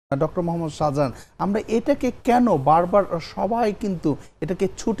Doctor Mohammad Shahjahan, আমরা এটাকে কেন বারবার সবাই কিন্তু এটাকে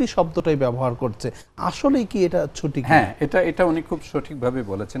ছুটি শব্দটাই ব্যবহার করছে, আসলেই কি এটা ছুটি? হ্যাঁ, এটা উনি খুব সঠিকভাবে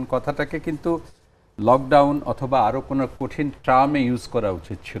বলেছেন। কথাটাকে কিন্তু লকডাউন অথবা আরো কোনো কঠিন টার্মে ইউজ করা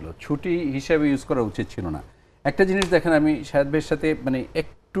উচিত ছিল, ছুটি হিসেবে ইউজ করা উচিত ছিল না। একটা জিনিস দেখেন, আমি শাহেদ ভাইয়ের সাথে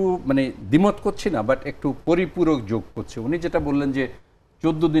একটু দ্বিমত করছি না, বাট একটু পরিপূরক যোগ করছি। উনি যেটা বললেন যে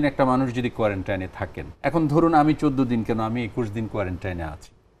 14 দিন একটা মানুষ যদি কোয়ারেন্টাইনে থাকেন, এখন ধরুন আমি 14 দিন কেন, আমি 21 দিন কোয়ারেন্টাইনে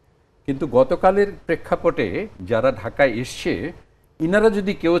আছি, কিন্তু গতকালের প্রেক্ষাপটে যারা ঢাকায় এসছে ইনারা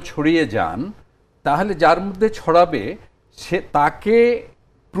যদি কেউ ছড়িয়ে যান, তাহলে যার মধ্যে ছড়াবে সে তাকে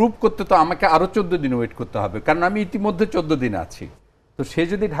প্রুভ করতে তো আমাকে আরও 14 দিন ওয়েট করতে হবে, কারণ আমি ইতিমধ্যে 14 দিন আছি। তো সে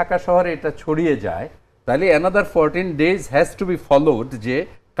যদি ঢাকা শহরে এটা ছড়িয়ে যায়, তাহলে another 14 days has to be followed, যে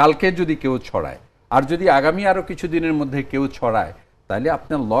কালকে যদি কেউ ছড়ায়, আর যদি আগামী আরও কিছু দিনের মধ্যে কেউ ছড়ায়, তাহলে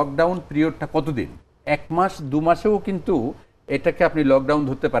আপনার লকডাউন পিরিয়ডটা কতদিন? 1 মাস 2 মাসেও কিন্তু এটাকে আপনি লকডাউন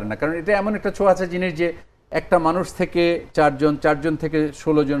ধরতে পারেন না, কারণ এটা এমন একটা ছোঁয়াচে জিনিস যে একটা মানুষ থেকে 4 জন, 4 জন থেকে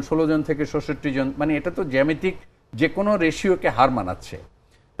 16 জন, 16 জন থেকে 66 জন, এটা তো জ্যামিতিক যে কোনো রেশিওকে হার মানাচ্ছে।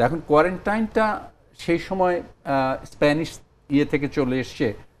 তো এখন কোয়ারেন্টাইনটা সেই সময় স্প্যানিশ থেকে চলে এসছে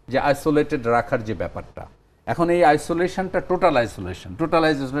যে আইসোলেটেড রাখার যে ব্যাপারটা। এখন এই আইসোলেশনটা টোটাল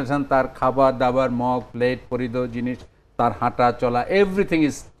আইসোলেশন, তার খাবার দাবার, মগ, প্লেট, পরিধেয় জিনিস, তার হাঁটা চলা, everything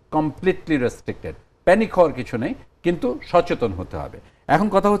is completely restricted. Panic হওয়ার কিছু নেই, কিন্তু সচেতন হতে হবে। এখন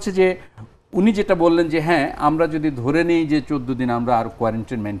কথা হচ্ছে যে উনি যেটা বললেন যে হ্যাঁ, আমরা যদি ধরে নিই যে 14 দিন আমরা আর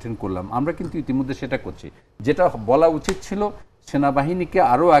কোয়ারেন্টাইন মেনটেন করলাম, আমরা কিন্তু ইতিমধ্যে সেটা করছি। যেটা বলা উচিত ছিল সেনাবাহিনীকে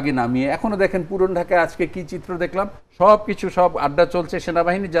আরও আগে নামিয়ে, এখনও দেখেন পুরন ঢাকায় আজকে কি চিত্র দেখলাম, সব আড্ডা চলছে,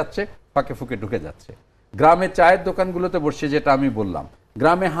 সেনাবাহিনী যাচ্ছে, ফাঁকে ফুঁকে ঢুকে যাচ্ছে। গ্রামে চায়ের দোকানগুলোতে বসছে, যেটা আমি বললাম,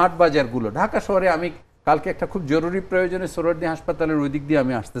 গ্রামে হাট বাজারগুলো। ঢাকা শহরে আমি কালকে একটা খুব জরুরি প্রয়োজনে সোহরাওয়ার্দী হাসপাতালের ওই দিক দিয়ে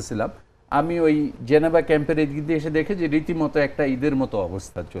আমি আসতেছিলাম, আমি ওই জেনেভা ক্যাম্পের এই দিক দিয়ে এসে দেখে যে রীতিমতো একটা ঈদের মতো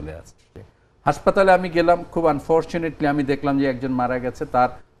অবস্থা চলে আসছে। হাসপাতালে আমি গেলাম, খুব আনফর্চুনেটলি আমি দেখলাম যে একজন মারা গেছে, তার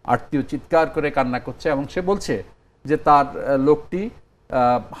আত্মীয় চিৎকার করে কান্না করছে, এবং সে বলছে যে তার লোকটি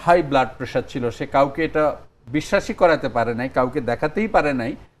হাই ব্লাড প্রেশার ছিল। সে কাউকে এটা বিশ্বাসই করাতে পারে নাই, কাউকে দেখাতেই পারে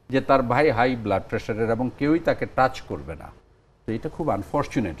নাই যে তার ভাই হাই ব্লাড প্রেশারের, এবং কেউই তাকে টাচ করবে না। তো এটা খুব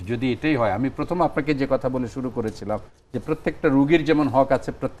আনফর্চুনেট যদি এটাই হয়। আমি প্রথম আপনাকে যে কথা বলে শুরু করেছিলাম যে প্রত্যেকটা রুগীর যেমন হক আছে,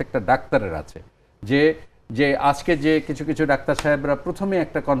 প্রত্যেকটা ডাক্তারের আছে। যে আজকে যে কিছু ডাক্তার সাহেবরা প্রথমে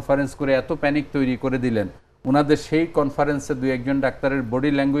একটা কনফারেন্স করে এত প্যানিক তৈরি করে দিলেন, ওনাদের সেই কনফারেন্সে 2-1 ডাক্তারের বডি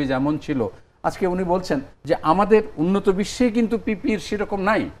ল্যাঙ্গুয়েজ এমন ছিল, আজকে উনি বলছেন যে আমাদের উন্নত বিশ্বে কিন্তু পিপির সেরকম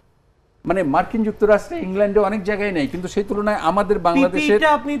নাই, মার্কিন যুক্তরাষ্ট্রে, ইংল্যান্ডে অনেক জায়গায় নেই, কিন্তু সেই তুলনায় আমাদের বাংলাদেশে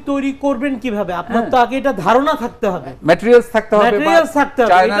আপনি তৈরি করবেন কিভাবে? আপনার তো আগে এটা ধারণা থাকতে হবে, ম্যাটেরিয়ালস থাকতে হবে,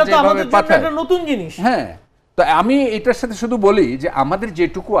 এটা তো আমাদের জন্য একটা নতুন জিনিস। হ্যাঁ, তো আমি এটার সাথে শুধু বলি যে আমাদের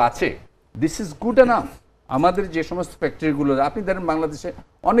যেটুকু আছে, দিস ইজ গুড এনাফ। আমাদের যে সমস্ত ফ্যাক্টরিগুলো, আপনি ধরেন বাংলাদেশে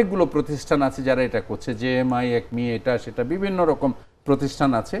অনেকগুলো প্রতিষ্ঠান আছে যারা এটা করছে, JMI, একমি, এটা সেটা বিভিন্ন রকম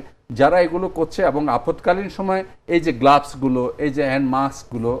প্রতিষ্ঠান আছে যারা এগুলো করছে, এবং আপৎকালীন সময় এই যে গ্লাভসগুলো, এই যে হ্যান্ড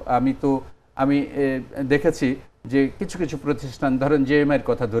মাস্কগুলো, আমি দেখেছি যে কিছু প্রতিষ্ঠান, ধরেন JMI এর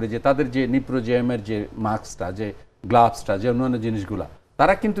কথা ধরে, যে তাদের যে নিপ্রো JMI এর যে মাস্কটা, যে গ্লাভসটা, যে অন্যান্য জিনিসগুলো,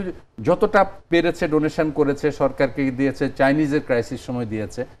 তারা কিন্তু যতটা পেরেছে ডোনেশন করেছে, সরকারকে দিয়েছে, চাইনিজের ক্রাইসিস সময়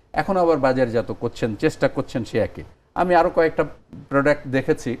দিয়েছে, এখন আবার বাজারজাত করছেন, চেষ্টা করছেন সে একই। আমি আরও কয়েকটা প্রোডাক্ট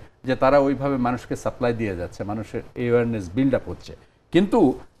দেখেছি যে তারা ওইভাবে মানুষকে সাপ্লাই দিয়ে যাচ্ছে, মানুষের অ্যাওয়ারনেস বিল্ড আপ হচ্ছে। কিন্তু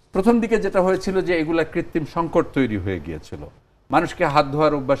প্রথম দিকে যেটা হয়েছিল যে এগুলা কৃত্রিম সংকট তৈরি হয়ে গিয়েছিল, মানুষকে হাত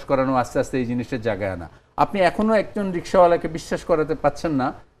ধোয়ার অভ্যাস করানো, আস্তে আস্তে এই জিনিসের জায়গায় আনা। আপনি এখনও একজন রিক্সাওয়ালাকে বিশ্বাস করাতে পারছেন না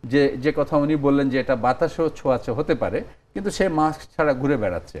যে কথা উনি বললেন যে এটা বাতাসও ছোঁয়াচে হতে পারে, কিন্তু সে মাস্ক ছাড়া ঘুরে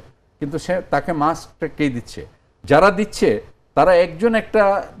বেড়াচ্ছে। কিন্তু তাকে মাস্কটা কে দিচ্ছে? যারা দিচ্ছে তারা একজন একটা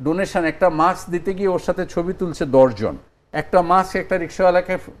ডোনেশন, একটা মাস্ক দিতে গিয়ে ওর সাথে ছবি তুলছে 10 জন। একটা মাস্ক একটা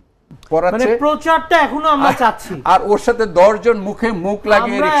রিক্সাওয়ালাকে পরাচ্ছে, প্রচারটা এখনো আমরা চাচ্ছি, আর ওর সাথে 10 জন মুখে মুখ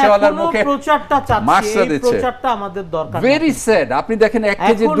লাগিয়ে রিক্সাওয়ালার মুখে প্রচারটা চাচ্ছি, এই প্রচারটা আমাদের দরকার। Very sad. আপনি দেখেন 1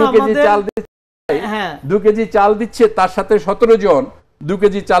 কেজি 2 কেজি চাল দিচ্ছে, 2 কেজি চাল দিচ্ছে, তার সাথে 17 জন 2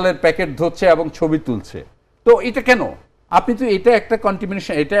 কেজি চালের প্যাকেট ধরছে এবং ছবি তুলছে। তো এটা কেন? আপনি তো এটা একটা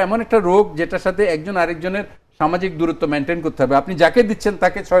কন্টামিনেশন, এটা এমন একটা রোগ যেটার সাথে একজন আরেকজনের সামাজিক দূরত্ব মেনটেন করতে হবে। আপনি যাকে দিচ্ছেন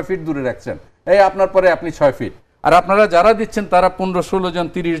তাকে 6 ফিট দূরে রাখছেন, এই আপনার পরে আপনি 6 ফিট, আর আপনারা যারা দিচ্ছেন তারা 15-16 জন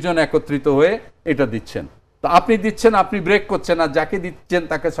 30 জন একত্রিত হয়ে এটা দিচ্ছেন। তো আপনি দিচ্ছেন, আপনি ব্রেক করছেন, আর যাকে দিচ্ছেন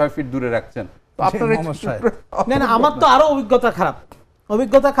তাকে 6 ফিট দূরে রাখছেন। তো আপনার না, আমার তো আরো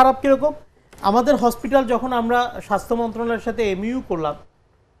অভিজ্ঞতা খারাপ। কিরকম? আমাদের হসপিটাল যখন আমরা স্বাস্থ্য মন্ত্রণালয়ের সাথে MOU করলাম,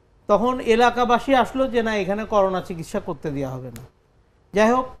 তখন এলাকাবাসী আসলো যে না, এখানে করোনা চিকিৎসা করতে দেওয়া হবে না। যাই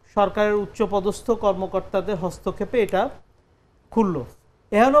হোক, সরকারের উচ্চপদস্থ কর্মকর্তাদের হস্তক্ষেপে এটা খুললো।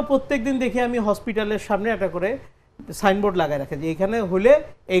 এখনও প্রত্যেক দিন দেখি আমি হসপিটালের সামনে একটা করে সাইনবোর্ড লাগায় রাখে যে এখানে হলে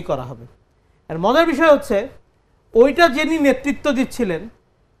এই করা হবে। আর মজার বিষয় হচ্ছে ওইটা যিনি নেতৃত্ব দিচ্ছিলেন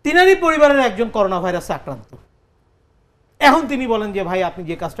তিনারই পরিবারের একজন করোনা ভাইরাসে আক্রান্ত। এখন তিনি বলেন যে ভাই আপনি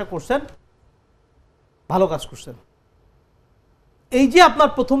যে কাজটা করছেন ভালো কাজ করছেন। এই যে আপনার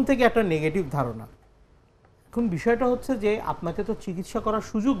প্রথম থেকে একটা নেগেটিভ ধারণা, এখন বিষয়টা হচ্ছে যে আপনাকে তো চিকিৎসা করার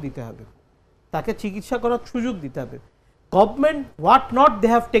সুযোগ দিতে হবে, তাকে চিকিৎসা করার সুযোগ দিতে হবে। Government what not they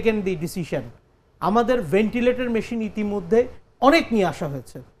have taken the decision. আমাদের ভেন্টিলেটর মেশিন ইতিমধ্যে অনেক নিয়ে আসা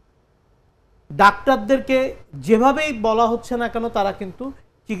হয়েছে, ডাক্তারদেরকে যেভাবেই বলা হচ্ছে না কেন তারা কিন্তু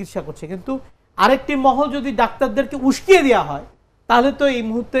চিকিৎসা করছে। কিন্তু আরেকটি মহল যদি ডাক্তারদেরকে উস্কিয়ে দেওয়া হয় তাহলে তো এই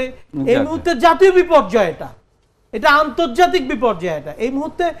মুহূর্তে জাতীয় বিপর্যয়, এটা আন্তর্জাতিক বিপর্যয়। এই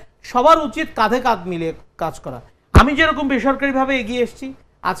মুহূর্তে সবার উচিত কাঁধে কাঁধ মিলিয়ে কাজ করা। আমি যেরকম বেসরকারিভাবে এগিয়ে এসেছি,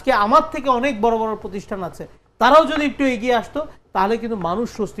 আজকে আমার থেকে অনেক বড় বড় প্রতিষ্ঠান আছে, তারাও যদি একটু এগিয়ে আসতো তাহলে কিন্তু মানুষ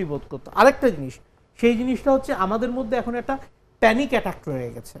স্বস্তি বোধ করতো। আরেকটা জিনিস, সেই জিনিসটা হচ্ছে আমাদের মধ্যে এখন একটা প্যানিক অ্যাটাক হয়ে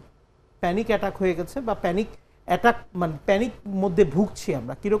গেছে, প্যানিক অ্যাটাক হয়ে গেছে বা প্যানিক অ্যাটাক মানে প্যানিক মধ্যে ভুগছি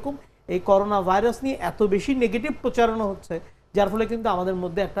আমরা। কীরকম, এই করোনা ভাইরাস নিয়ে এত বেশি নেগেটিভ প্রচারণা হচ্ছে যার ফলে কিন্তু আমাদের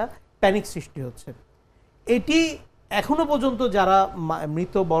মধ্যে একটা প্যানিক সৃষ্টি হচ্ছে। এটি এখনো পর্যন্ত যারা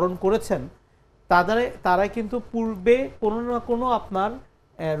মৃত্যুবরণ করেছেন তারাই কিন্তু পূর্বে কোনো না কোনো আপনার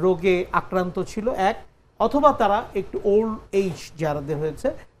রোগে আক্রান্ত ছিল এক, অথবা তারা একটু ওল্ড এজ যাদের হয়েছে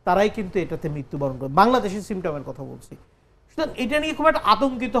তারাই কিন্তু এটাতে মৃত্যুবরণ করে। বাংলাদেশের সিমটমের কথা বলছি। সুতরাং এটা নিয়ে খুব একটা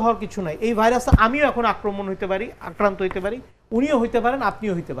আতঙ্কিত হওয়ার কিছু নাই। এই ভাইরাস আমিও এখন আক্রান্ত হইতে পারি, উনিও হইতে পারেন,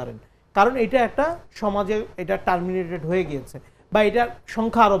 আপনিও হইতে পারেন, কারণ এটা একটা সমাজে এটা টার্মিনেটেড হয়ে গিয়েছে বা এটার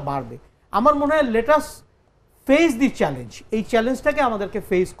সংখ্যা আরও বাড়বে। আমার মনে হয় লেটাস ফেস দি চ্যালেঞ্জ, এই চ্যালেঞ্জটাকে আমাদেরকে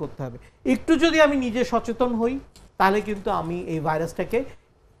ফেস করতে হবে। একটু যদি আমি নিজে সচেতন হই তাহলে কিন্তু আমি এই ভাইরাসটাকে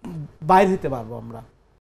বাইরে হতে পারবো আমরা।